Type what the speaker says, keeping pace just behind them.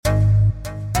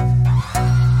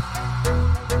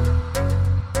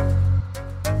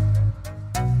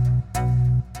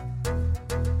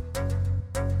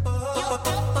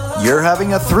you're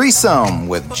having a threesome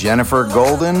with Jennifer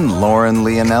Golden, Lauren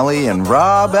Leonelli, and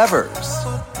Rob Evers.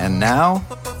 And now,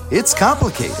 it's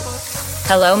complicated.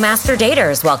 Hello, Master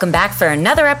Daters. Welcome back for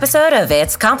another episode of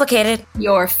It's Complicated,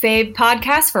 your fave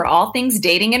podcast for all things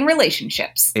dating and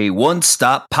relationships. A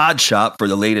one-stop pod shop for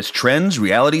the latest trends,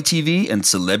 reality TV, and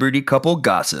celebrity couple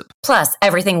gossip. Plus,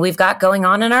 everything we've got going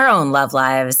on in our own love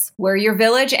lives. We're your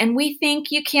village, and we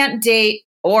think you can't date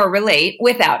or relate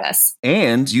without us.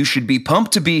 And you should be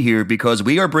pumped to be here because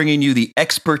we are bringing you the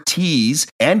expertise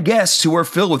and guests who are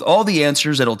filled with all the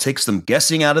answers that'll take some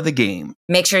guessing out of the game.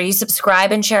 Make sure you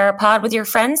subscribe and share our pod with your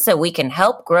friends so we can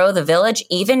help grow the village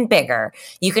even bigger.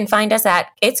 You can find us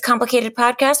at It's Complicated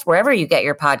Podcast wherever you get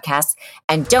your podcasts.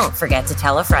 And don't forget to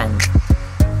tell a friend.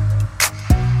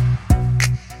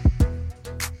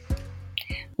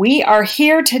 We are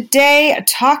here today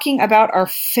talking about our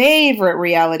favorite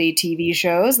reality TV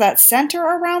shows that center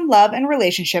around love and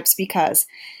relationships because,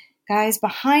 guys,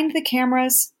 behind the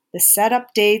cameras, the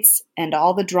setup dates, and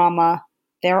all the drama,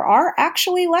 there are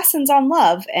actually lessons on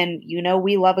love, and you know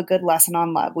we love a good lesson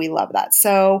on love. We love that.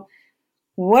 So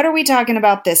what are we talking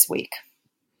about this week?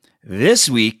 This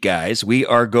week, guys, we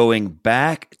are going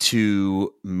back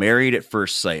to Married at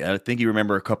First Sight. I think you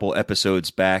remember a couple episodes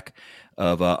back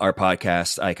of our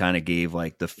podcast, I kind of gave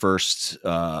like the first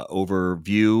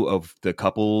overview of the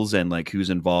couples and like who's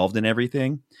involved in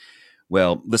everything.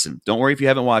 Well, listen, don't worry if you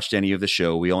haven't watched any of the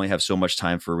show. We only have so much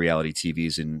time for reality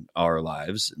TVs in our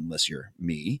lives, unless you're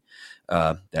me.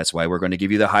 That's why we're going to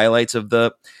give you the highlights of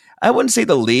I wouldn't say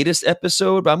the latest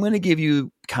episode, but I'm going to give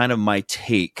you kind of my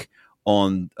take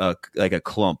on like a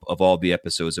clump of all the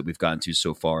episodes that we've gotten to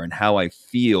so far and how I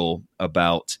feel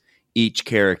about each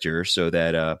character so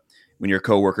that when your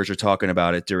coworkers are talking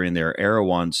about it during their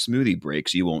Erewhon smoothie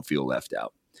breaks, you won't feel left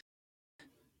out.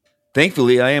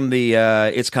 Thankfully, I am the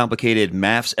It's Complicated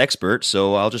maths expert,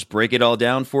 so I'll just break it all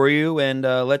down for you and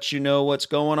let you know what's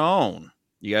going on.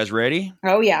 You guys ready?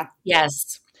 Oh, yeah.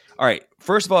 Yes. All right.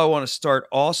 First of all, I want to start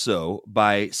also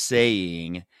by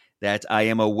saying that I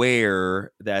am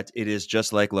aware that it is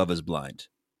just like Love is Blind.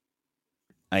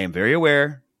 I am very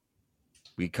aware.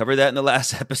 We covered that in the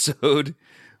last episode.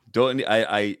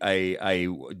 I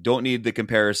don't need the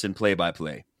comparison play by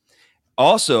play.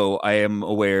 Also, I am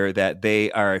aware that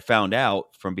I found out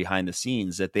from behind the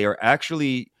scenes that they are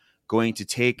actually going to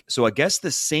take. So I guess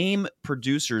the same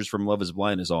producers from Love is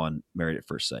Blind is on Married at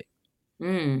First Sight.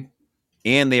 Mm.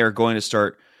 And they are going to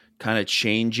start kind of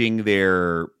changing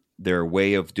their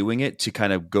way of doing it to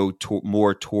kind of go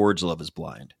more towards Love is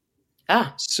Blind.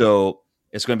 Ah. So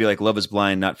it's going to be like Love is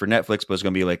Blind, not for Netflix, but it's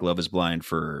going to be like Love is Blind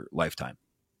for Lifetime.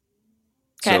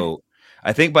 Okay. So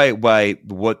I think by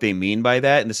what they mean by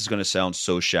that, and this is going to sound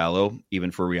so shallow, even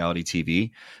for reality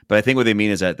TV, but I think what they mean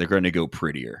is that they're going to go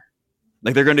prettier.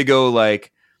 Like they're going to go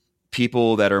like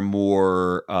people that are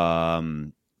more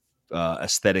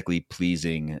aesthetically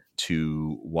pleasing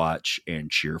to watch and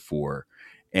cheer for,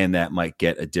 and that might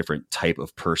get a different type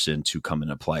of person to come and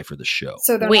apply for the show.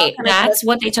 So wait, that's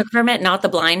what they took from it, not the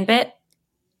blind bit?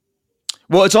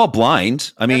 Well, it's all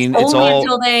blind. I mean, it's it's only all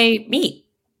until they meet.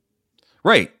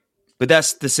 Right. But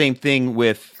that's the same thing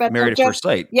with Married at First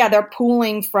Sight. Yeah, they're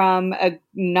pulling from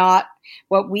not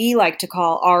what we like to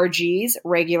call RGs,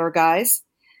 regular guys.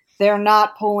 They're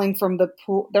not pulling from the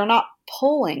pool. They're not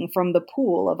pulling from the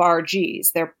pool of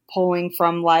RGs. They're pulling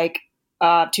from like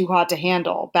Too Hot to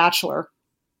Handle, Bachelor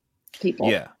people.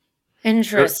 Yeah.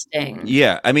 Interesting.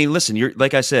 Yeah. I mean, listen, you're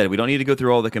like I said, we don't need to go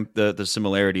through all the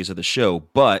similarities of the show,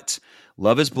 but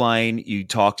Love is Blind, you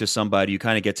talk to somebody, you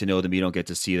kind of get to know them, you don't get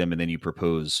to see them, and then you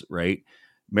propose, right?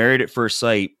 Married at First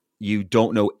Sight, you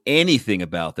don't know anything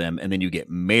about them, and then you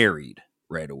get married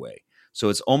right away. So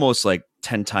it's almost like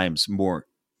 10 times more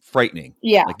frightening.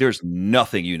 Yeah. Like there's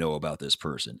nothing you know about this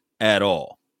person at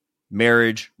all.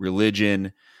 Marriage,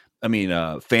 religion,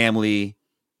 family,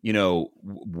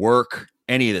 work,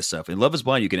 any of this stuff. In Love is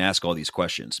Blind, you can ask all these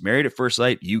questions. Married at First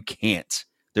Sight, you can't.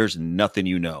 There's nothing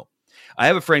you know. I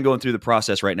have a friend going through the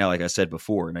process right now, like I said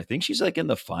before, and I think she's like in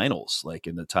the finals, like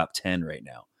in the top 10 right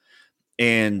now.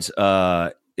 And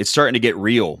it's starting to get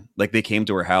real. Like they came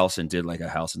to her house and did like a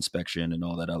house inspection and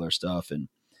all that other stuff. And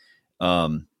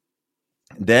I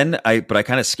kind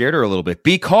of scared her a little bit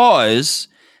because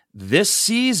this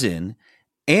season,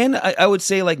 and I would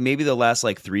say like maybe the last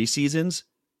like 3 seasons,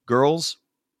 girls,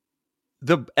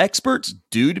 the experts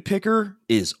dude picker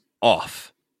is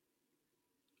off.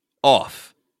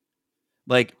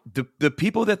 Like the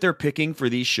people that they're picking for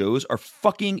these shows are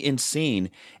fucking insane.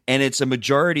 And it's a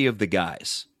majority of the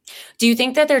guys. Do you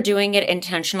think that they're doing it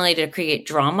intentionally to create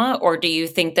drama, or do you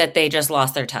think that they just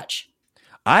lost their touch?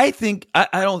 I think I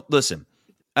don't listen.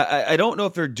 I don't know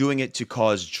if they're doing it to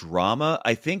cause drama.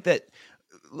 I think that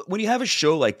when you have a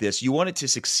show like this, you want it to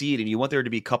succeed and you want there to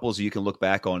be couples you can look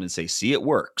back on and say, see, it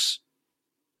works.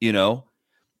 You know,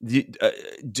 do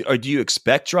you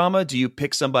expect drama? Do you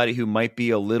pick somebody who might be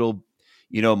a little,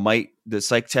 the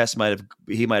psych test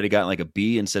he might have gotten like a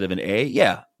B instead of an A?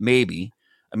 Yeah, maybe.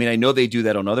 I mean, I know they do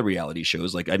that on other reality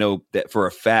shows. Like I know that for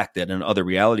a fact that in other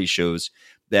reality shows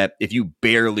that if you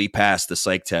barely pass the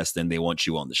psych test, then they want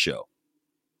you on the show.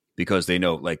 Because they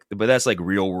know, but that's like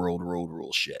real world road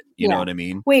rule shit. You know what I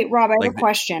mean? Wait, Rob, I have a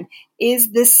question.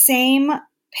 Is the same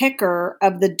picker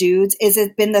of the dudes, is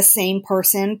it been the same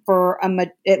person for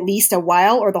at least a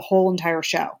while or the whole entire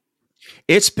show?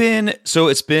 It's been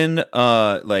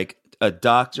like a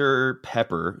Dr.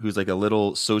 Pepper, who's like a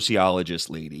little sociologist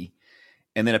lady,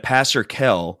 and then a Pastor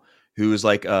Kel, who's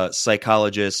like a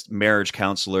psychologist, marriage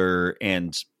counselor,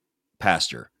 and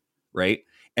pastor, right?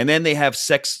 And then they have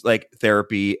sex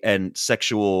therapy and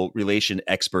sexual relation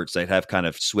experts that have kind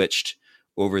of switched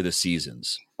over the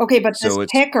seasons. Okay, but this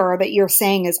picker that you're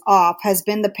saying is off has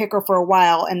been the picker for a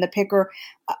while, and the picker,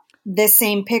 this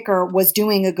same picker was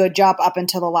doing a good job up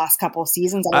until the last couple of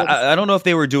seasons. I don't know if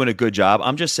they were doing a good job.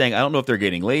 I'm just saying, I don't know if they're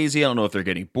getting lazy. I don't know if they're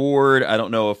getting bored. I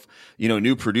don't know if,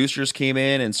 new producers came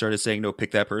in and started saying, no,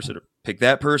 pick that person or pick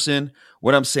that person.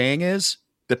 What I'm saying is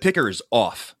the picker is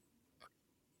off.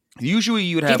 Usually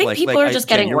you would have people are just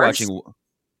getting worse.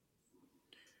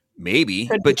 Maybe,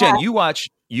 but Jen, you watch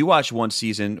one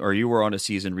season, or you were on a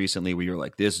season recently where you're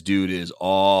like, this dude is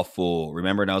awful.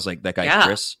 Remember? And I was like, that guy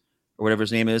Chris or whatever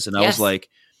his name is, and I was like,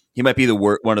 he might be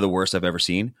one of the worst I've ever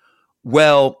seen.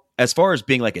 Well, as far as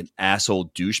being like an asshole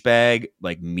douchebag,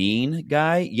 like mean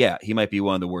guy, yeah, he might be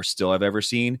one of the worst still I've ever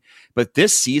seen. But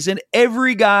this season,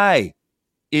 every guy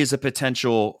is a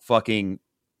potential fucking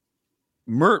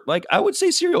I would say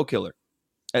serial killer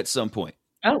at some point.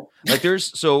 Oh,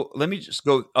 let me just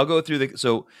go. I'll go through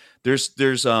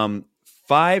there's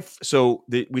 5. So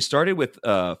we started with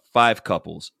 6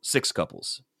 couples.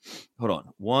 Hold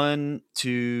on. 1,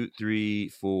 2, 3,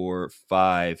 4,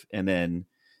 5, and then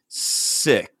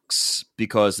 6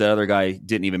 because that other guy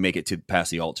didn't even make it to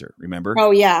past the altar. Remember?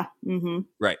 Oh yeah. Mm-hmm.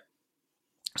 Right.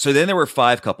 So then there were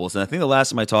 5 couples, and I think the last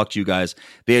time I talked to you guys,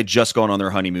 they had just gone on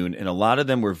their honeymoon, and a lot of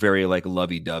them were very like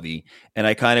lovey-dovey. And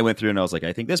I kind of went through and I was like,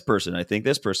 I think this person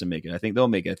make it. I think they'll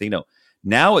make it. I think no.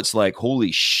 Now it's like,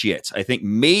 holy shit. I think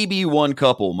maybe one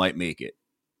couple might make it,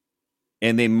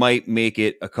 and they might make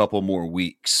it a couple more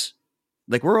weeks.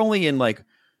 Like we're only in like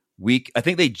week. I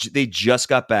think they just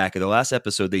got back in the last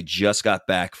episode. They just got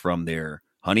back from their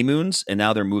honeymoons, and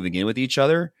now they're moving in with each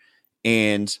other,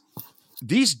 and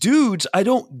these dudes, I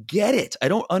don't get it. I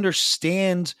don't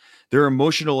understand their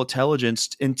emotional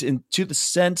intelligence into the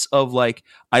sense of like,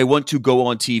 I want to go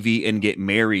on TV and get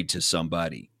married to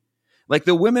somebody. Like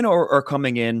the women are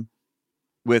coming in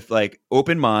with like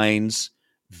open minds,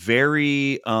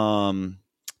 very, like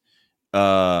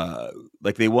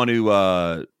they want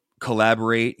to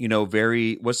collaborate,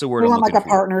 very, what's the word? They want like a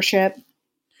partnership.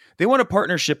 They want a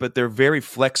partnership, but they're very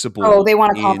flexible. Oh, they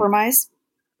want to compromise?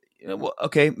 Well,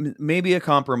 okay, maybe a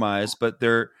compromise, but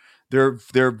they're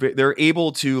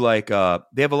able to like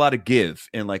they have a lot of give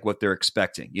in like what they're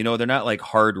expecting. They're not like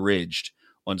hard ridged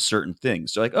on certain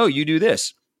things. They're like, oh, you do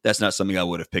this. That's not something I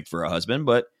would have picked for a husband,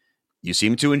 but you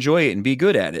seem to enjoy it and be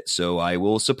good at it, so I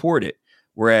will support it.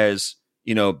 Whereas,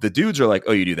 the dudes are like,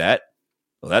 oh, you do that?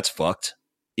 Well, that's fucked.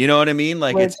 You know what I mean?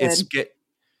 Like it's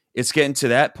getting to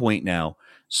that point now.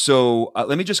 So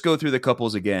let me just go through the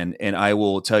couples again, and I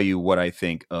will tell you what I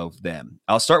think of them.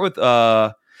 I'll start with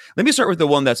let me start with the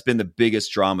one that's been the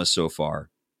biggest drama so far,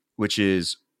 which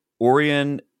is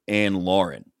Orion and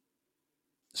Lauren.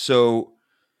 So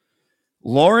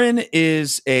Lauren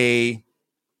is a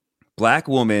Black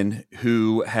woman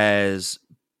who has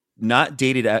not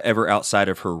dated ever outside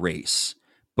of her race,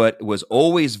 but was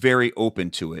always very open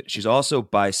to it. She's also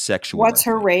bisexual. What's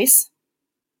her race?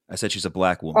 I said she's a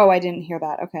Black woman. Oh, I didn't hear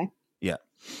that. Okay. Yeah.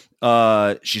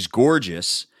 She's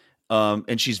gorgeous.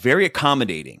 And she's very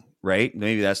accommodating, right?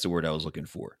 Maybe that's the word I was looking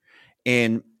for.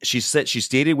 And she said she's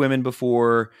dated women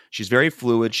before. She's very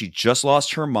fluid. She just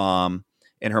lost her mom,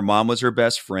 and her mom was her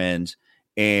best friend.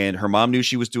 And her mom knew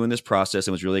she was doing this process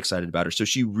and was really excited about her. So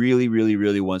she really, really,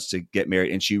 really wants to get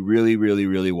married, and she really, really,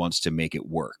 really wants to make it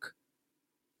work.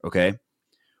 Okay.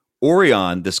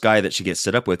 Orion, this guy that she gets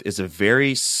set up with, is a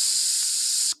very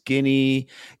skinny,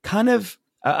 kind of,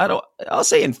 I'll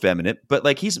say effeminate, but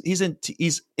like he's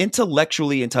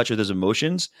intellectually in touch with his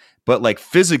emotions, but like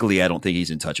physically, I don't think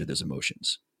he's in touch with his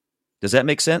emotions. Does that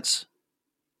make sense?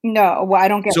 No, well, I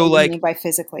don't get what you mean by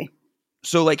physically.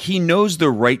 So like he knows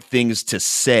the right things to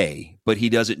say, but he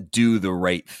doesn't do the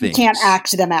right things. You can't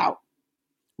act them out.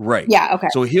 Right. Yeah. Okay.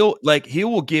 So he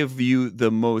will give you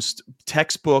the most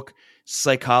textbook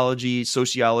psychology,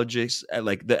 sociologists,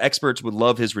 like the experts would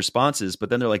love his responses,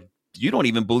 but then they're like, you don't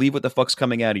even believe what the fuck's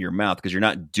coming out of your mouth because you're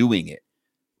not doing it.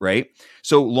 Right.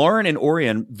 So Lauren and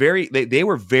Orion, they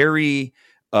were very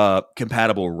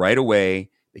compatible right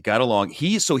away. They got along.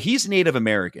 He's Native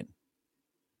American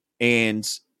and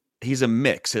he's a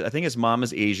mix. I think his mom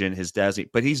is Asian, his dad's,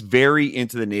 but he's very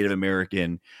into the Native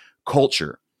American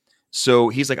culture. So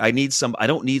he's like, I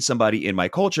don't need somebody in my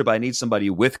culture, but I need somebody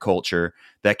with culture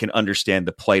that can understand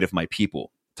the plight of my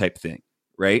people type thing.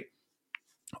 Right.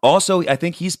 Also, I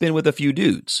think he's been with a few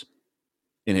dudes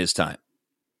in his time.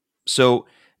 So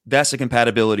that's a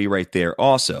compatibility right there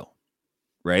also.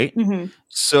 Right. Mm-hmm.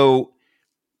 So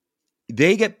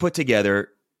they get put together.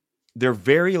 They're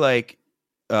very like,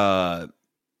 flowy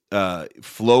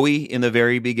in the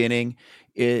very beginning.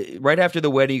 Right after the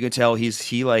wedding, you can tell he's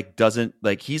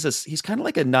kind of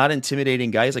like a not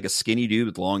intimidating guy. He's like a skinny dude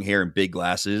with long hair and big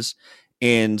glasses,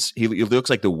 and he looks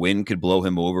like the wind could blow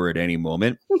him over at any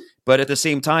moment. But at the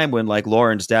same time, when like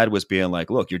Lauren's dad was being like,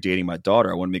 "Look, you're dating my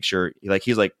daughter. I want to make sure."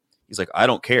 He's like, "I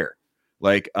don't care."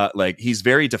 Like he's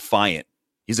very defiant.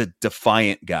 He's a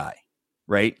defiant guy,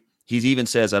 right? He even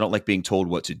says, "I don't like being told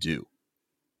what to do."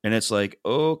 And it's like,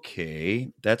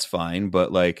 okay, that's fine.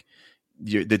 But like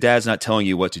the dad's not telling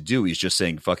you what to do. He's just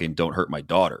saying, fucking don't hurt my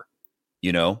daughter,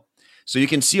 you know? So you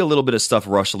can see a little bit of stuff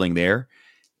rustling there.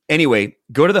 Anyway,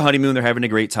 go to the honeymoon. They're having a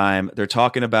great time. They're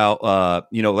talking about,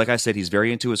 like I said, he's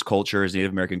very into his culture, his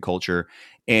Native American culture.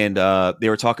 And they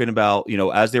were talking about,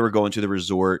 as they were going to the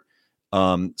resort,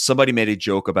 somebody made a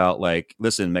joke about like,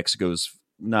 listen,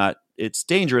 it's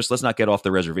dangerous. Let's not get off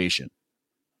the reservation.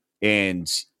 And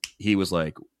he was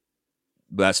like,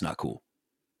 that's not cool.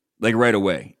 Like right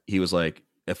away, he was like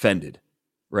offended,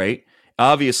 right?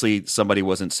 Obviously, somebody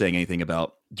wasn't saying anything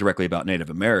directly about Native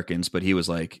Americans, but he was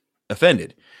like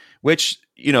offended, which,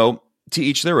 to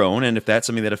each their own. And if that's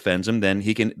something that offends him, then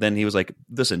he was like,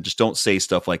 listen, just don't say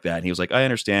stuff like that. And he was like, I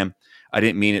understand. I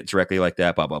didn't mean it directly like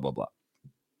that, blah, blah, blah, blah.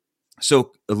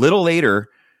 So a little later,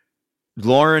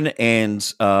 Lauren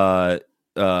and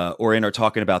Orion are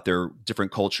talking about their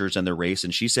different cultures and their race,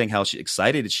 and she's saying how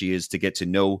excited she is to get to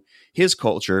know his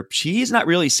culture. He's not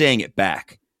really saying it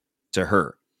back to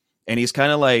her, and he's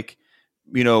kind of like,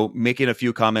 making a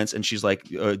few comments, and she's like,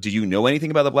 do you know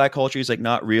anything about the Black culture? He's like,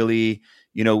 not really.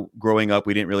 Growing up,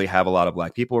 we didn't really have a lot of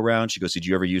Black people around. She goes, did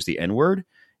you ever use the N-word?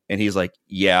 And he's like,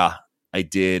 yeah, I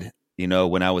did.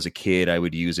 When I was a kid, I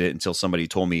would use it until somebody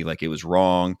told me like it was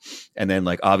wrong. And then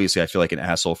like, obviously I feel like an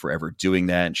asshole forever doing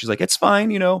that. And she's like, it's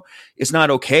fine. It's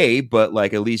not okay, but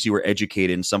like, at least you were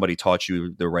educated and somebody taught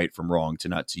you the right from wrong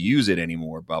to use it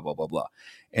anymore, blah, blah, blah, blah.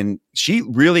 And she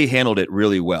really handled it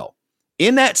really well.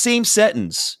 In that same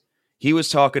sentence, he was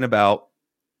talking about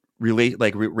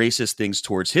racist things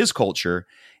towards his culture.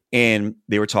 And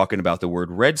they were talking about the word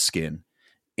redskin.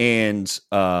 And,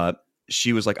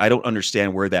 she was like, I don't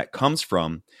understand where that comes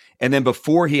from. And then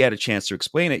before he had a chance to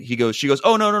explain it, she goes,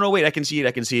 oh, no, wait, I can see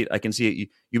it.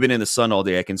 You've been in the sun all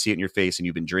day. I can see it in your face and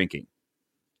you've been drinking.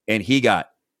 And he got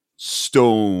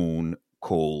stone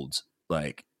cold,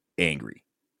 like angry.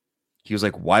 He was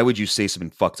like, why would you say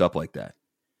something fucked up like that?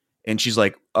 And she's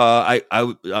like,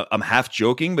 I'm half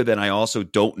joking, but then I also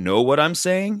don't know what I'm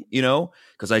saying,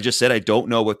 because I just said, I don't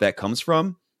know what that comes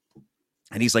from.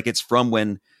 And he's like, it's from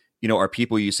when, our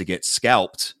people used to get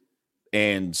scalped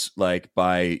and like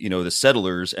by, the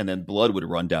settlers, and then blood would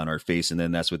run down our face. And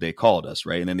then that's what they called us.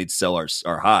 Right. And then they'd sell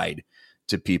our hide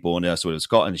to people. And that's what it's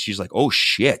called. And she's like, oh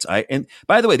shit. And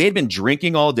by the way, they'd been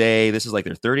drinking all day. This is like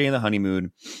their 30th in the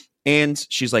honeymoon. And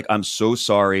she's like, I'm so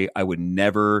sorry. I would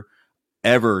never,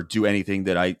 ever do anything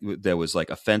that was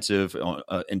like offensive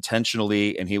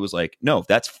intentionally. And he was like, no,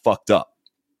 that's fucked up.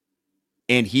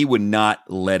 And he would not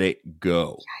let it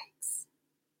go.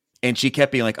 And she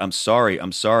kept being like, I'm sorry.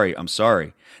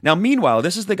 Now, meanwhile,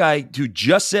 this is the guy who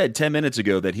just said 10 minutes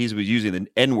ago that he was using the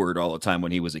N-word all the time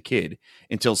when he was a kid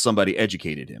until somebody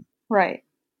educated him. Right.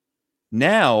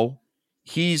 Now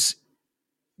he's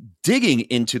digging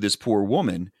into this poor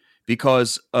woman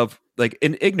because of like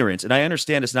an ignorance. And I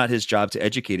understand it's not his job to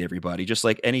educate everybody, just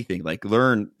like anything, like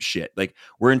learn shit. Like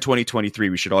we're in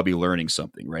 2023. We should all be learning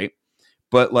something, right?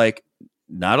 But like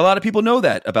not a lot of people know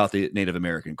that about the Native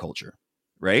American culture.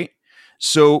 Right.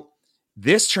 So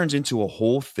this turns into a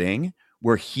whole thing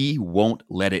where he won't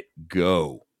let it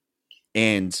go.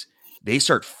 And they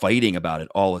start fighting about it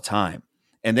all the time.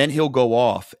 And then he'll go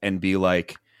off and be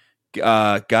like,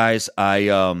 guys,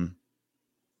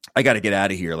 I got to get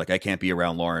out of here. Like, I can't be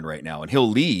around Lauren right now. And he'll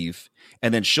leave,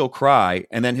 and then she'll cry,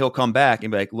 and then he'll come back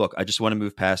and be like, look, I just want to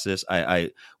move past this.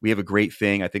 We have a great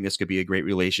thing. I think this could be a great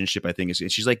relationship. I think it's,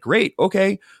 and she's like, great.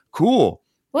 Okay, cool.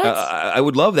 What? I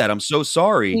would love that. I'm so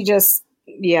sorry. He just,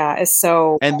 it's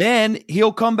so. And then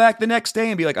he'll come back the next day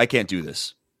and be like, I can't do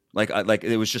this. Like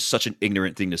it was just such an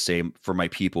ignorant thing to say for my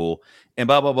people, and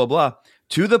blah, blah, blah, blah,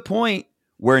 to the point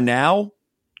where now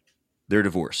they're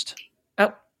divorced.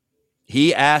 Oh.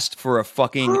 He asked for a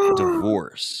fucking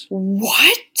divorce.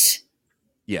 What?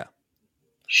 Yeah.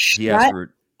 Shut He asked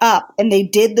for up. And they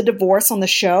did the divorce on the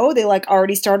show? They like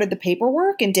already started the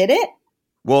paperwork and did it?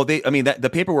 Well, the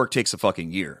paperwork takes a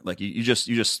fucking year. Like you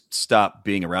just stop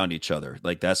being around each other.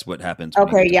 Like that's what happens.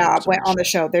 Okay, yeah. On the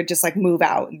show, they're just like move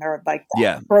out and they're like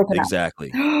broken exactly.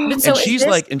 up. And so she's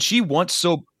like, and she wants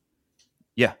so.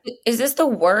 Yeah. Is this the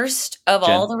worst of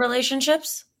all the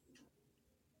relationships?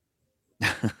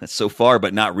 So far,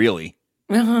 but not really.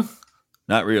 Uh-huh.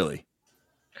 Not really.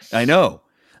 I know.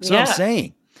 That's what I'm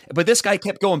saying. But this guy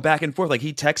kept going back and forth. Like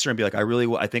he texts her and be like,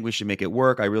 I think we should make it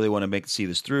work. I really want to see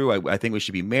this through. I think we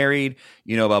should be married,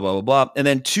 blah, blah, blah, blah. And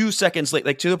then 2 seconds later,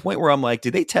 like to the point where I'm like,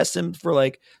 did they test him for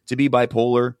like to be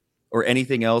bipolar or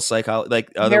anything else? Like how,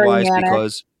 like otherwise,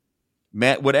 because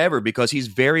whatever, because he's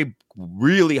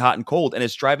really hot and cold and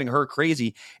it's driving her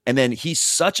crazy. And then he's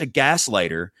such a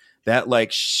gaslighter that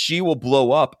like she will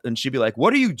blow up and she'd be like,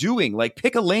 what are you doing? Like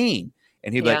pick a lane.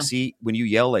 And he'd be like, see, when you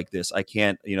yell like this, I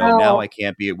can't, now I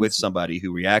can't be with somebody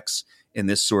who reacts in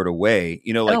this sort of way,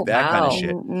 like that kind of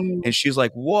shit. And she's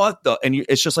like, what the, and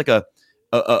it's just like a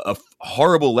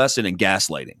horrible lesson in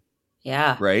gaslighting.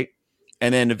 Yeah. Right.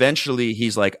 And then eventually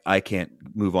he's like, I can't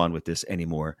move on with this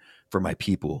anymore for my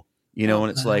people,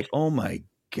 and it's like, oh my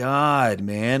God,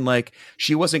 man, like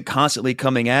she wasn't constantly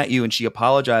coming at you and she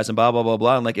apologized and blah, blah, blah,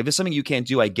 blah. And like, if it's something you can't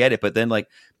do, I get it. But then like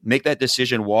make that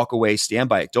decision, walk away, stand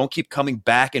by it. Don't keep coming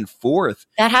back and forth.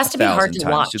 That has to be hard to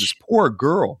watch. To this poor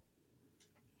girl.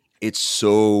 It's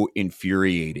so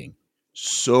infuriating.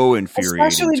 So infuriating.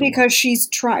 Especially because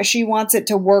she wants it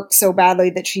to work so badly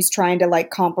that she's trying to like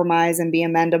compromise and be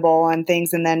amendable and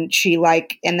things. And then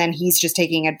and then he's just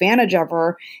taking advantage of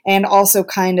her and also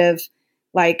kind of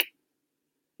like,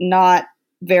 not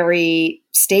very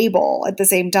stable at the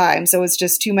same time. So it's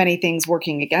just too many things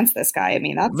working against this guy. I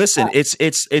mean, that's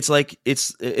it's like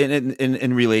it's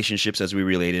in relationships, as we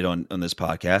related on this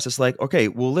podcast. It's like, okay,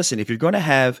 well, listen, if you're going to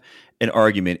have an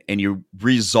argument and you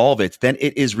resolve it, then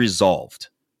it is resolved.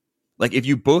 Like if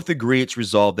you both agree it's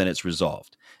resolved, then it's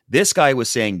resolved. This guy was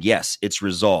saying, yes, it's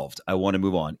resolved. I want to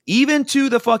move on, even to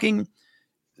the fucking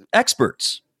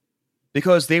experts,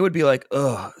 because they would be like,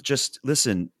 oh, just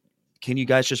listen. Can you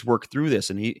guys just work through this?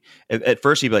 And he, at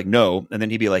first he'd be like, no. And then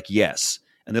he'd be like, yes.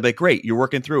 And they'd be like, great, you're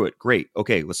working through it. Great.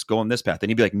 Okay, let's go on this path. And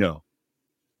he'd be like, no.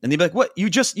 And they'd be like, what? You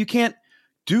can't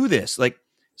do this. Like,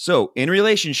 so in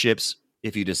relationships,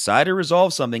 if you decide to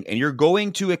resolve something and you're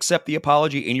going to accept the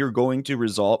apology and you're going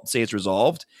to say it's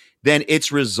resolved, then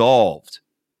it's resolved.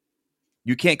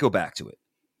 You can't go back to it.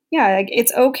 Yeah, like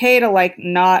it's okay to like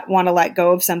not want to let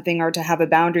go of something or to have a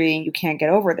boundary and you can't get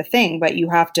over the thing, but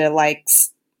you have to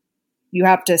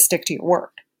stick to your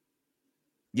work.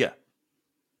 Yeah.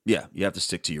 Yeah. You have to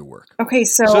stick to your work. Okay.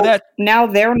 So that, now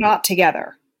they're not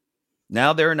together.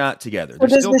 Now they're not together. So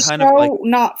does the show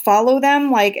not follow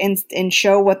them like and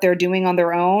show what they're doing on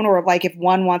their own? Or like if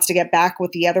one wants to get back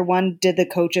with the other one, did the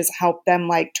coaches help them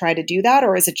like try to do that?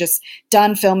 Or is it just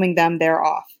done filming them, they're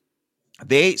off?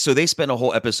 They spent a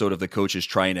whole episode of the coaches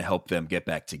trying to help them get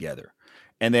back together.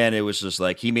 And then it was just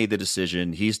like, he made the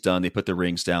decision. He's done. They put the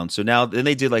rings down. So now then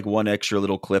they did like one extra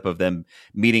little clip of them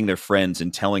meeting their friends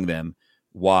and telling them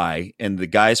why. And the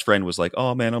guy's friend was like,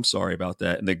 oh man, I'm sorry about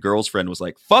that. And the girl's friend was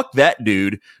like, fuck that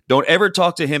dude. Don't ever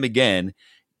talk to him again.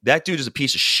 That dude is a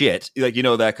piece of shit. Like,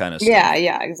 that kind of stuff.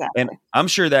 Yeah, exactly. And I'm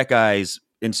sure that guy's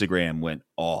Instagram went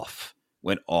off.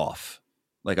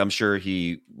 Like I'm sure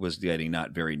he was getting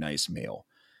not very nice mail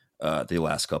the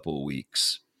last couple of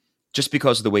weeks. Just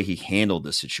because of the way he handled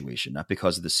the situation, not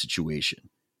because of the situation.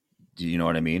 Do you know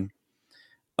what I mean?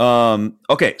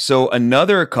 Okay, so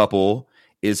another couple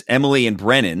is Emily and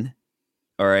Brennan.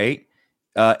 All right.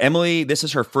 Emily, this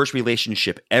is her first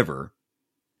relationship ever.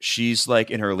 She's like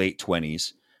in her late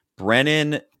 20s.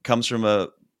 Brennan comes from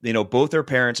both their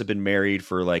parents have been married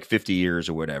for like 50 years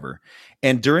or whatever.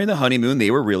 And during the honeymoon,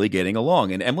 they were really getting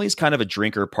along. And Emily's kind of a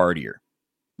drinker partier.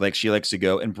 Like she likes to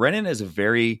go. And Brennan is a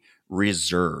very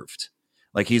reserved.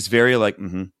 Like he's very like,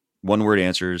 one word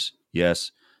answers.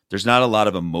 Yes. There's not a lot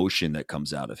of emotion that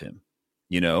comes out of him,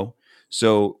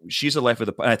 So she's a life of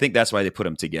the, I think that's why they put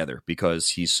him together, because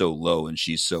he's so low and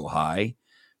she's so high.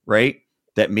 Right.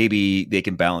 that maybe they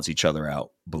can balance each other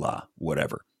out, blah,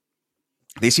 whatever.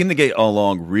 They seem to get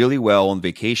along really well on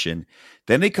vacation.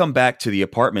 Then they come back to the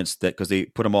apartments because they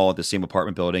put them all at the same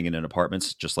apartment building and in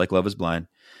apartments, just like Love is Blind.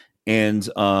 And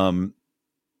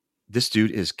this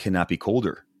dude cannot be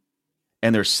colder.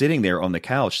 And they're sitting there on the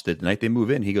couch the night they move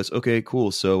in. He goes, okay,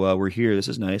 cool. So we're here. This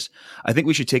is nice. I think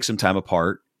we should take some time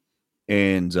apart.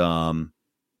 And,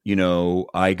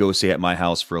 I go stay at my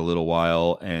house for a little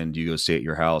while and you go stay at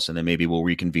your house. And then maybe we'll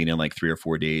reconvene in like 3 or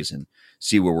 4 days and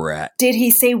see where we're at. Did he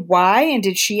say why? And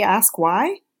did she ask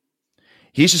why?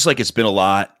 He's just like, it's been a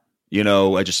lot.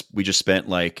 We just spent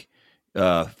like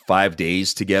 5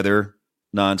 days together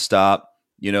nonstop.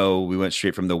 We went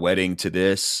straight from the wedding to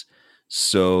this.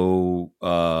 So,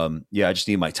 I just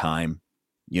need my time,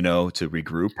 to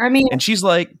regroup. I mean, and she's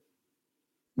like,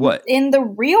 what? In the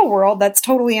real world, that's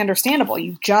totally understandable.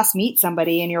 You just meet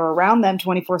somebody and you're around them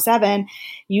 24/7.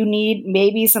 You need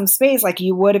maybe some space like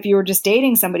you would if you were just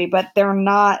dating somebody, but they're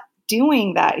not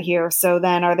doing that here. So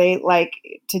then are they like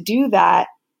to do that?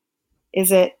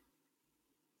 Is it?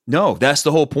 No, that's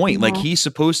the whole point. Like he's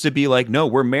supposed to be like, no,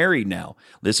 we're married now.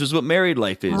 This is what married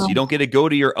life is. You don't get to go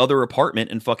to your other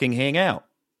apartment and fucking hang out.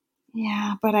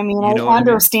 Yeah, but I mean, I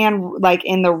understand, like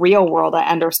in the real world, I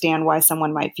understand why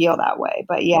someone might feel that way.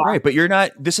 But yeah. Right, but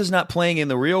this is not playing in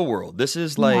the real world. This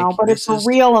is like. No, but it's a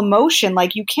real emotion.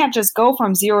 Like you can't just go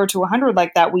from 0 to 100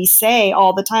 like that. We say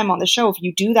all the time on the show, if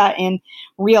you do that in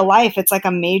real life, it's like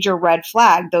a major red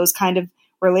flag. Those kind of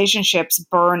relationships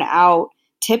burn out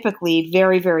typically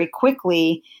very, very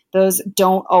quickly. Those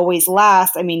don't always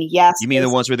last. I mean, yes. You mean the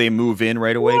ones where they move in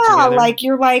right away? Yeah, together? like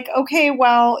you're like, okay,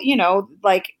 well,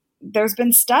 like there's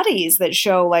been studies that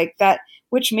show like that,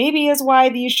 which maybe is why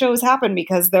these shows happen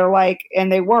because they're like,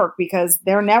 and they work because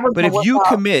they're never. But if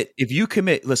you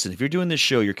commit, listen, if you're doing this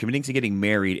show, you're committing to getting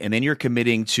married and then you're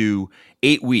committing to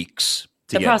 8 weeks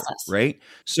together, the process. Right?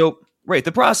 So, right.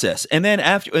 The process. And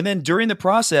then during the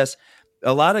process,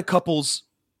 a lot of couples,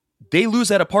 they lose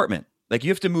that apartment. Like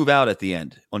you have to move out at the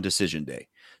end on decision day.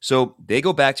 So they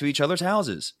go back to each other's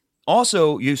houses.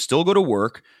 Also, you still go to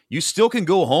work. You still can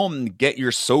go home and get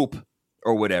your soap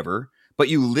or whatever, but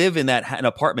you live in an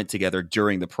apartment together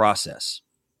during the process.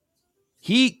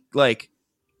 He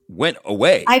went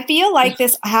away. I feel like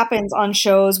this happens on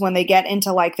shows when they get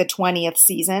into like the 20th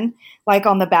season, like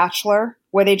on The Bachelor,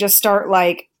 where they just start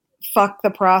like, fuck the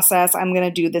process, I'm going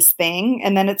to do this thing.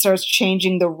 And then it starts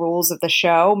changing the rules of the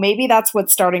show. Maybe that's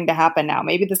what's starting to happen now.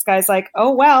 Maybe this guy's like,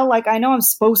 oh, well, like I know I'm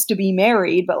supposed to be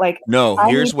married, but like. No,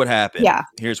 here's what happened. Yeah.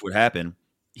 Here's what happened.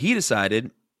 He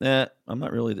decided, I'm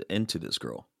not really into this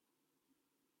girl.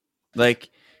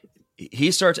 Like he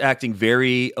starts acting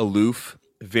very aloof,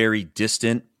 very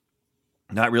distant,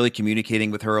 not really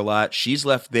communicating with her a lot. She's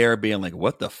left there being like,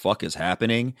 what the fuck is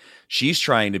happening? She's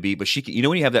trying to be, but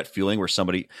when you have that feeling where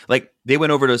somebody, like they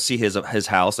went over to see his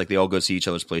house, like they all go see each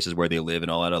other's places where they live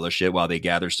and all that other shit while they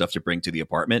gather stuff to bring to the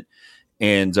apartment.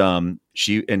 And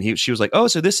she was like, oh,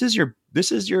 so this is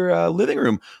your living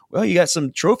room. Well, you got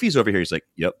some trophies over here. He's like,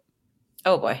 yep.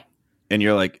 Oh boy. And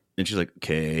she's like,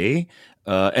 okay.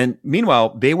 And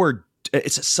meanwhile,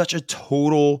 it's such a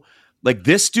total, like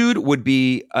this dude would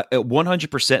be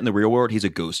 100% in the real world. He's a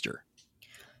ghoster.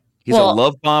 He's a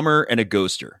love bomber and a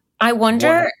ghoster. I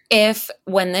wonder if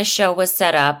when this show was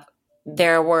set up,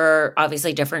 there were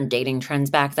obviously different dating trends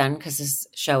back then because this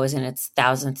show is in its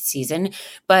 1000th season,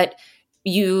 but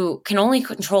you can only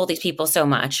control these people so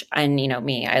much. And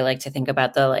me, I like to think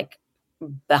about the like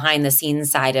behind the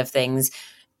scenes side of things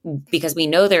because we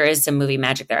know there is some movie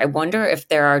magic there. I wonder if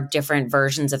there are different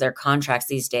versions of their contracts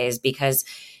these days because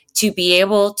to be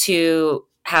able to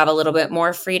have a little bit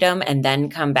more freedom and then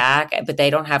come back, but they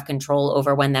don't have control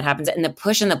over when that happens. And the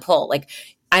push and the pull, like,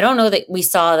 I don't know that we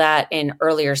saw that in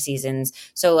earlier seasons.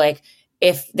 So like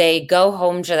if they go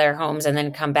home to their homes and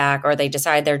then come back, or they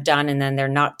decide they're done and then they're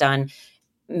not done,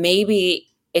 maybe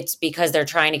it's because they're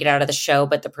trying to get out of the show,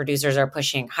 but the producers are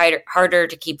pushing harder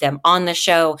to keep them on the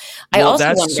show. Well,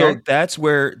 that's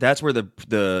where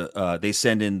the they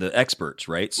send in the experts,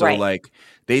 right? So like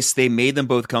they made them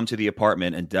both come to the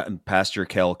apartment, and Pastor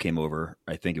Kel came over.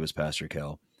 I think it was Pastor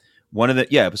Kel.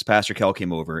 It was Pastor Kel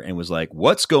came over and was like,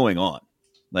 "What's going on?"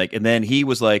 Like, and then he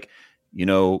was like,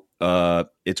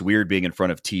 it's weird being in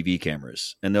front of TV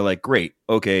cameras, and they're like, "Great,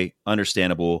 okay,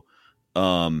 understandable."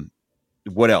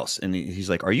 What else? And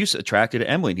he's like, are you attracted to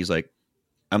Emily? And he's like,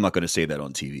 I'm not going to say that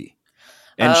on TV.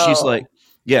 And she's like,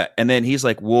 yeah. And then he's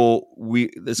like, well,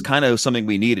 that's kind of something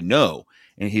we need to know.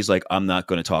 And he's like, I'm not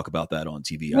going to talk about that on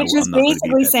TV. Which is I'm not gonna be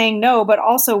basically that. saying no, but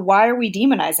also why are we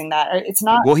demonizing that? It's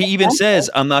not. Well, he even offensive. says,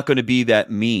 I'm not going to be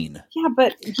that mean. Yeah,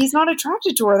 but he's not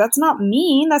attracted to her. That's not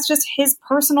mean. That's just his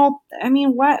personal. I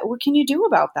mean, what can you do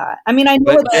about that? I mean, I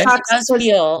know But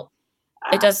it's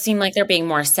it does seem like they're being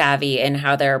more savvy in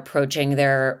how they're approaching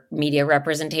their media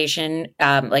representation.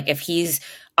 Like if he's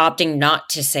opting not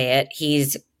to say it,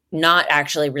 he's not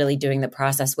actually really doing the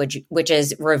process, which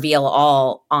is reveal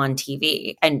all on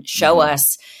TV and show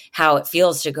us how it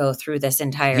feels to go through this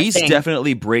entire thing. He's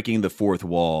definitely breaking the fourth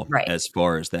wall as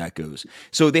far as that goes.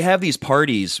 So they have these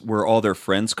parties where all their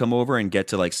friends come over and get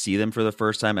to like see them for the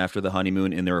first time after the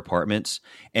honeymoon in their apartments.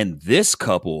 And this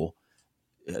couple,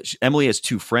 Emily has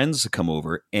two friends come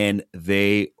over and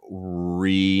they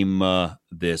ream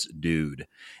this dude.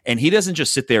 And he doesn't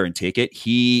just sit there and take it.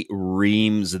 He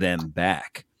reams them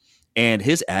back. And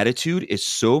his attitude is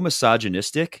so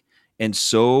misogynistic and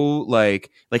so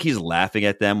like he's laughing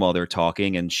at them while they're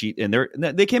talking, and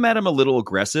they came at him a little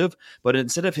aggressive, but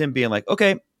instead of him being like,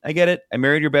 okay, I get it. I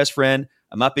married your best friend.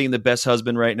 I'm not being the best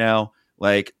husband right now.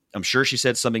 Like, I'm sure she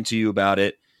said something to you about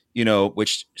it, you know,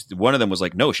 which one of them was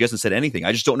like, no, she hasn't said anything.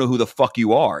 I just don't know who the fuck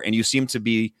you are. And you seem to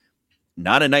be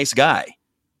not a nice guy,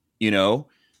 you know?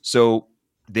 So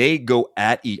they go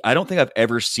at each. I don't think I've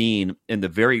ever seen in the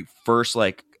very first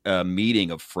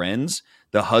meeting of friends,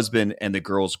 the husband and the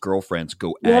girl's girlfriends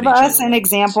go at each other. Give us an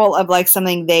example of like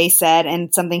something they said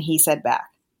and something he said back.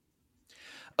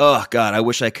 Oh God, I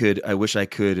wish I could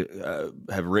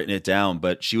have written it down,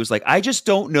 but she was like, I just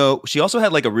don't know. She also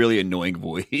had like a really annoying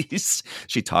voice.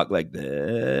 She talked like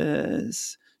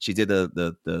this. She did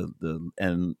the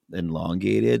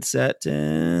elongated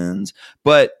sentence,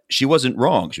 but she wasn't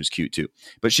wrong. She was cute too.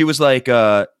 But she was like,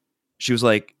 I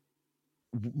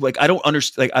don't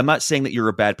understand. Like, I'm not saying that you're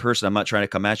a bad person. I'm not trying to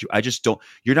come at you. I just don't.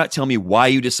 You're not telling me why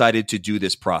you decided to do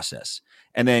this process.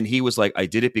 And then he was like, I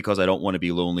did it because I don't want to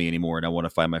be lonely anymore and I want to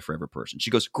find my forever person.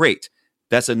 She goes, great.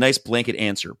 That's a nice blanket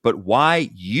answer. But why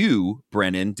you,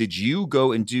 Brennan, did you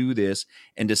go and do this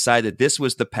and decide that this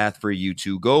was the path for you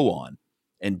to go on?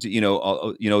 And,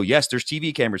 yes, there's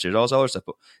TV cameras, there's all this other stuff.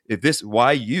 But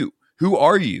why you? Who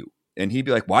are you? And he'd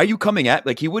be like, why are you coming at?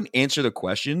 Like, he wouldn't answer the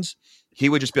questions. He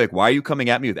would just be like, why are you coming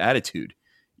at me with attitude?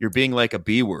 You're being like a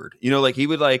B word. You know, like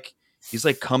he's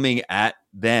like coming at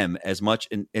them as much.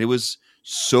 And it was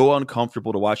so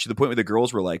uncomfortable to watch, to the point where the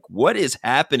girls were like, what is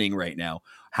happening right now?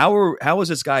 How is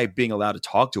this guy being allowed to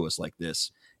talk to us like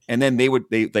this? And then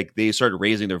they started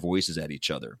raising their voices at each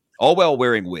other, all while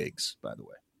wearing wigs, by the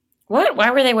way. What?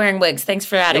 Why were they wearing wigs? Thanks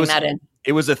for adding that in.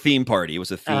 It was a theme party. It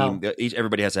was a theme. Oh.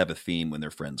 Everybody has to have a theme when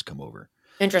their friends come over.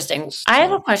 Interesting. So, I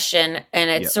have a question, and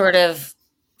it sort of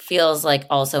feels like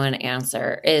also an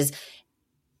answer. Is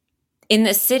in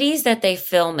the cities that they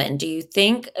film in, do you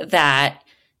think that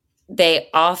they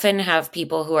often have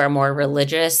people who are more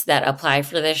religious that apply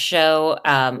for this show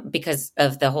because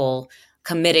of the whole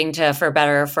committing to for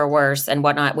better or for worse and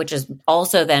whatnot, which is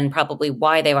also then probably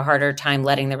why they have a harder time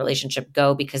letting the relationship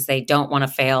go, because they don't want to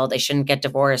fail. They shouldn't get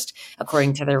divorced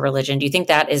according to their religion. Do you think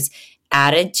that is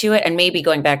added to it? And maybe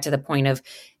going back to the point of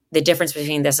the difference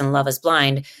between this and Love is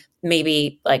Blind,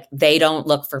 maybe like they don't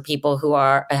look for people who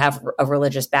have a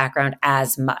religious background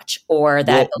as much, or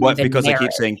that because I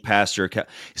keep saying pastor.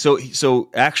 So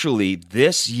actually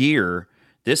this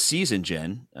season,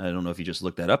 Jen, I don't know if you just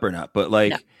looked that up or not, but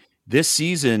this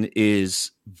season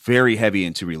is very heavy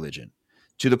into religion,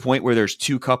 to the point where there's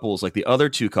two couples, like the other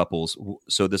two couples.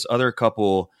 So this other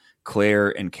couple, Claire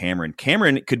and Cameron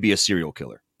could be a serial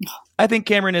killer. I think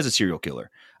Cameron is a serial killer.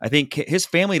 I think his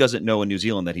family doesn't know in New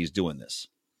Zealand that he's doing this.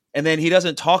 And then he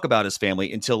doesn't talk about his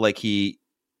family until he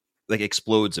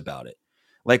explodes about it.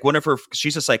 Like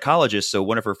she's a psychologist. So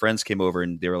one of her friends came over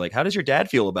and they were like, how does your dad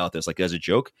feel about this? Like as a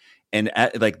joke. And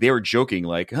they were joking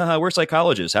like, we're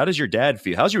psychologists. How does your dad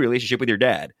feel? How's your relationship with your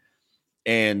dad?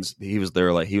 And he was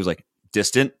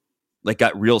distant, like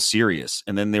got real serious.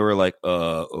 And then they were like,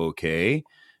 okay.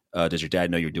 Does your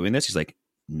dad know you're doing this? He's like,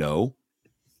 no.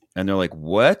 And they're like,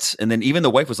 what? And then even the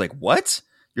wife was like, what?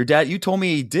 Your dad, you told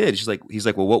me he did. He's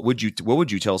like, well, what would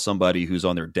you tell somebody who's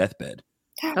on their deathbed?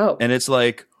 Oh. And it's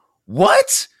like,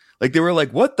 what? Like they were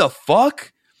like, what the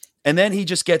fuck? And then he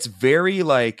just gets very he's a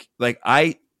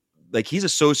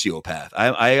sociopath.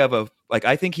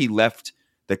 I think he left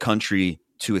the country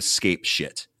to escape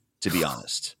shit, to be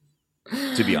honest.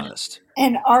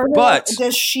 And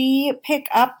does she pick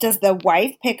up? Does the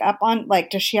wife pick up on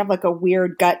does she have like a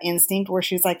weird gut instinct where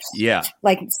she's like,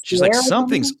 she's like,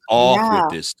 something's off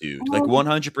with this dude, like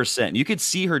 100%. You could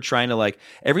see her trying to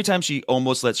every time she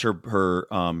almost lets her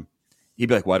he'd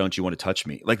be like, why don't you want to touch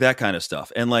me? Like that kind of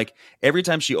stuff. And like every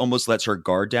time she almost lets her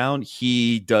guard down,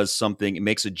 he does something, it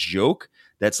makes a joke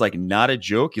that's like not a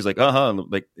joke. He's like,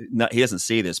 like not, he doesn't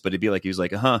say this, but it'd be like, he was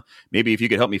like, maybe if you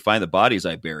could help me find the bodies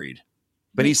I buried.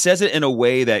 But he says it in a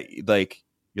way that like,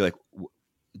 you're like,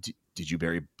 did you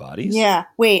bury bodies? Yeah.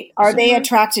 Wait, are they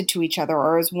attracted to each other,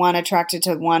 or is one attracted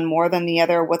to one more than the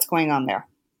other? What's going on there?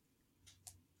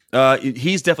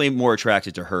 He's definitely more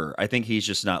attracted to her. I think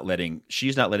she's not letting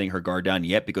her guard down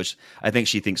yet because I think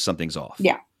she thinks something's off.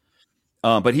 Yeah.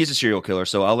 But he's a serial killer.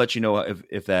 So I'll let you know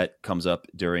if that comes up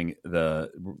during the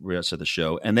rest of the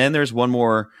show. And then there's one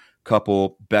more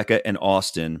couple, Becca and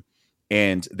Austin,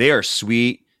 and they are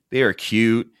sweet. They are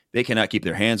cute. They cannot keep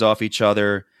their hands off each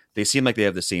other. They seem like they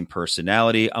have the same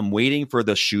personality. I'm waiting for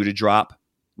the shoe to drop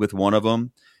with one of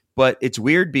them, but it's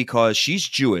weird because she's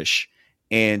Jewish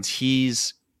and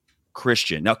he's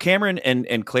Christian. Now Cameron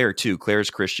and Claire too. Claire's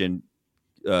Christian.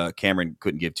 Cameron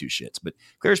couldn't give two shits, but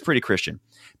Claire's pretty Christian.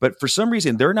 But for some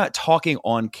reason, they're not talking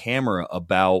on camera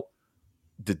about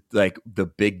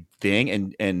the big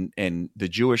thing. And the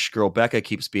Jewish girl Becca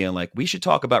keeps being like, we should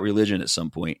talk about religion at some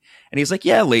point. And he's like,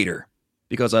 yeah, later,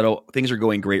 because things are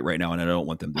going great right now, and I don't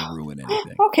want them to ruin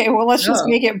anything. Okay, well, let's just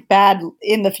make it bad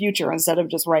in the future instead of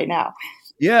just right now.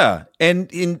 Yeah.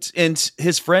 And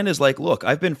his friend is like, look,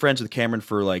 I've been friends with Cameron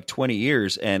for like 20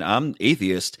 years and I'm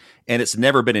atheist and it's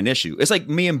never been an issue. It's like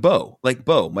me and Bo. Like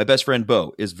Bo, my best friend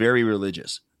Bo, is very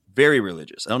religious. Very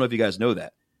religious. I don't know if you guys know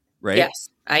that, right? Yes,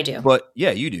 I do. But yeah,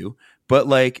 you do. But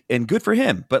like, and good for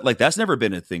him. But like, that's never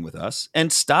been a thing with us. And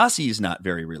Stassi's not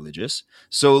very religious.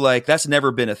 So like, that's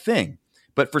never been a thing.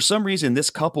 But for some reason,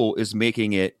 this couple is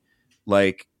making it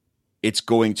like it's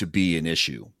going to be an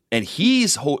issue. And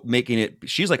he's making it,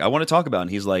 she's like, I want to talk about it.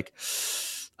 And he's like,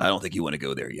 I don't think you want to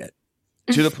go there yet.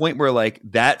 To the point where like,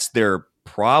 that's their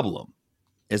problem,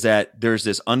 is that there's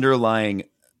this underlying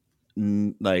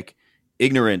like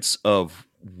ignorance of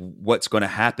what's going to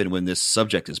happen when this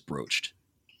subject is broached.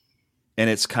 And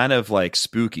it's kind of like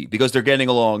spooky because they're getting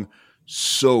along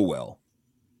so well.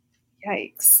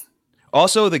 Yikes.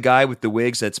 Also, the guy with the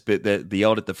wigs that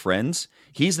yelled at the friends,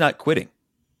 he's not quitting.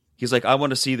 He's like, I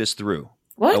want to see this through.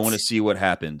 What? I want to see what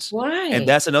happens. Why? And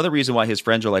that's another reason why his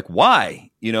friends are like,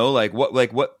 why? You know, like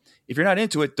what, if you're not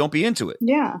into it, don't be into it.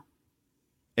 Yeah.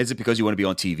 Is it because you want to be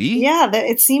on TV? Yeah.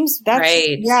 It seems that's,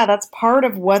 right. Yeah, that's part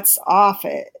of what's off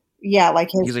it. Yeah. Like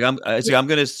he's like, I'm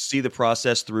going to see the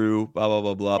process through, blah, blah,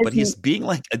 blah, blah. But he's being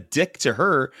like a dick to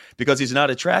her because he's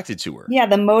not attracted to her. Yeah.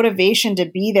 The motivation to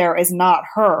be there is not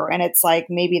her. And it's like,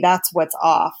 maybe that's what's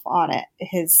off on it.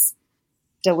 His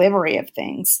delivery of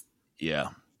things. Yeah.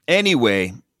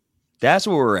 Anyway, that's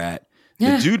where we're at.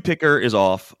 The dude picker is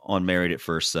off on Married at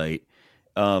First Sight.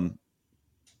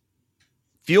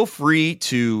 Feel free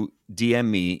to DM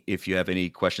me if you have any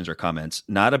questions or comments.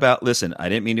 Not about, listen, I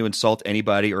didn't mean to insult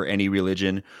anybody or any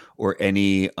religion or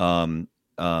any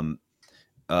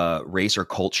race or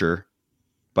culture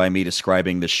by me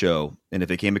describing the show. And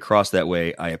if it came across that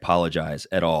way, I apologize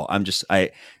at all.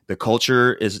 The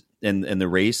culture is and the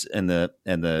race and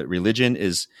the religion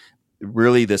is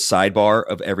really the sidebar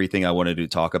of everything I wanted to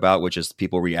talk about, which is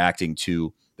people reacting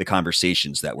to the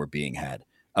conversations that were being had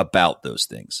about those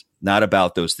things, not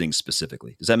about those things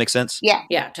specifically. Does that make sense? Yeah.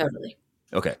 Yeah, totally.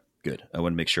 Okay, good. I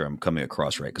want to make sure I'm coming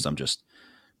across right because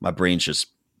my brain's just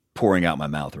pouring out my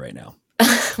mouth right now.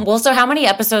 Well, so how many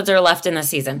episodes are left in the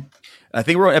season? I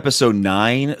think we're on episode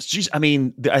 9. Jeez, I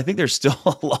mean, I think there's still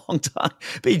a long time.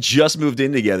 They just moved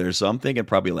in together, so I'm thinking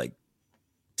probably like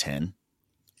 10.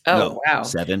 Oh, no, wow.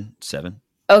 7.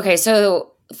 Okay,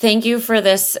 so thank you for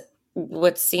this,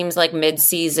 what seems like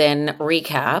mid-season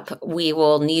recap. We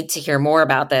will need to hear more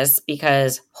about this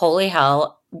because holy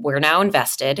hell, we're now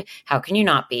invested. How can you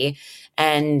not be?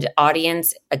 And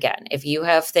audience, again, if you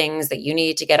have things that you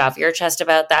need to get off your chest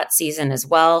about that season as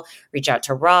well, reach out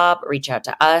to Rob, reach out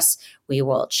to us. We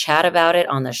will chat about it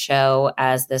on the show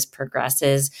as this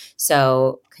progresses.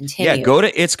 So continue. Yeah, go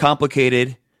to It's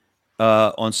Complicated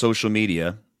on social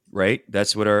media. Right?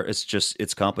 That's what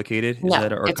it's Complicated. Is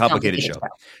that our Complicated Show?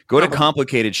 Go to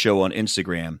Complicated Show on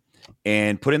Instagram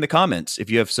and put in the comments if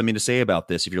you have something to say about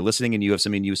this. If you're listening and you have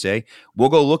something you say, we'll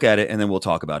go look at it and then we'll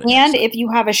talk about it. And if you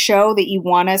have a show that you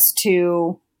want us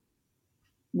to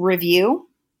review,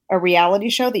 a reality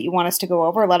show that you want us to go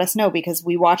over, let us know because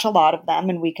we watch a lot of them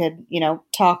and we could,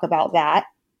 talk about that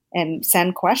and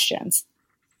send questions.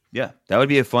 Yeah, that would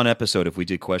be a fun episode if we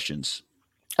did questions.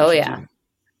 Oh, yeah.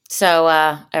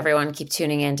 So everyone keep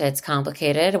tuning in to It's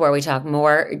Complicated, where we talk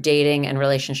more dating and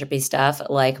relationship-y stuff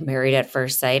like Married at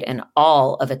First Sight and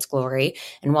all of its glory.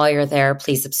 And while you're there,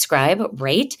 please subscribe,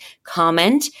 rate,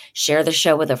 comment, share the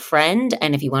show with a friend.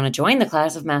 And if you want to join the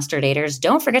class of master daters,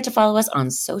 don't forget to follow us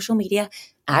on social media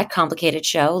at Complicated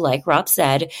Show, like Rob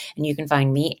said. And you can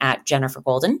find me at Jennifer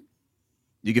Golden.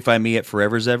 You can find me at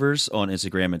Forever's Evers on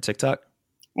Instagram and TikTok.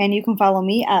 And you can follow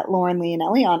me at Lauren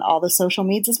Leonelli on all the social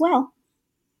medias as well.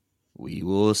 We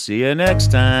will see you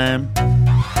next time.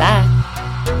 Bye.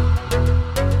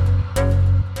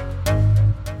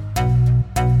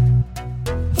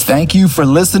 Thank you for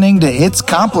listening to It's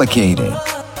Complicated.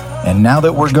 And now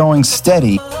that we're going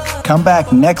steady, come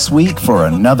back next week for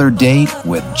another date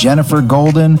with Jennifer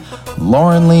Golden,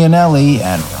 Lauren Leonelli,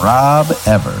 and Rob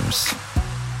Evers.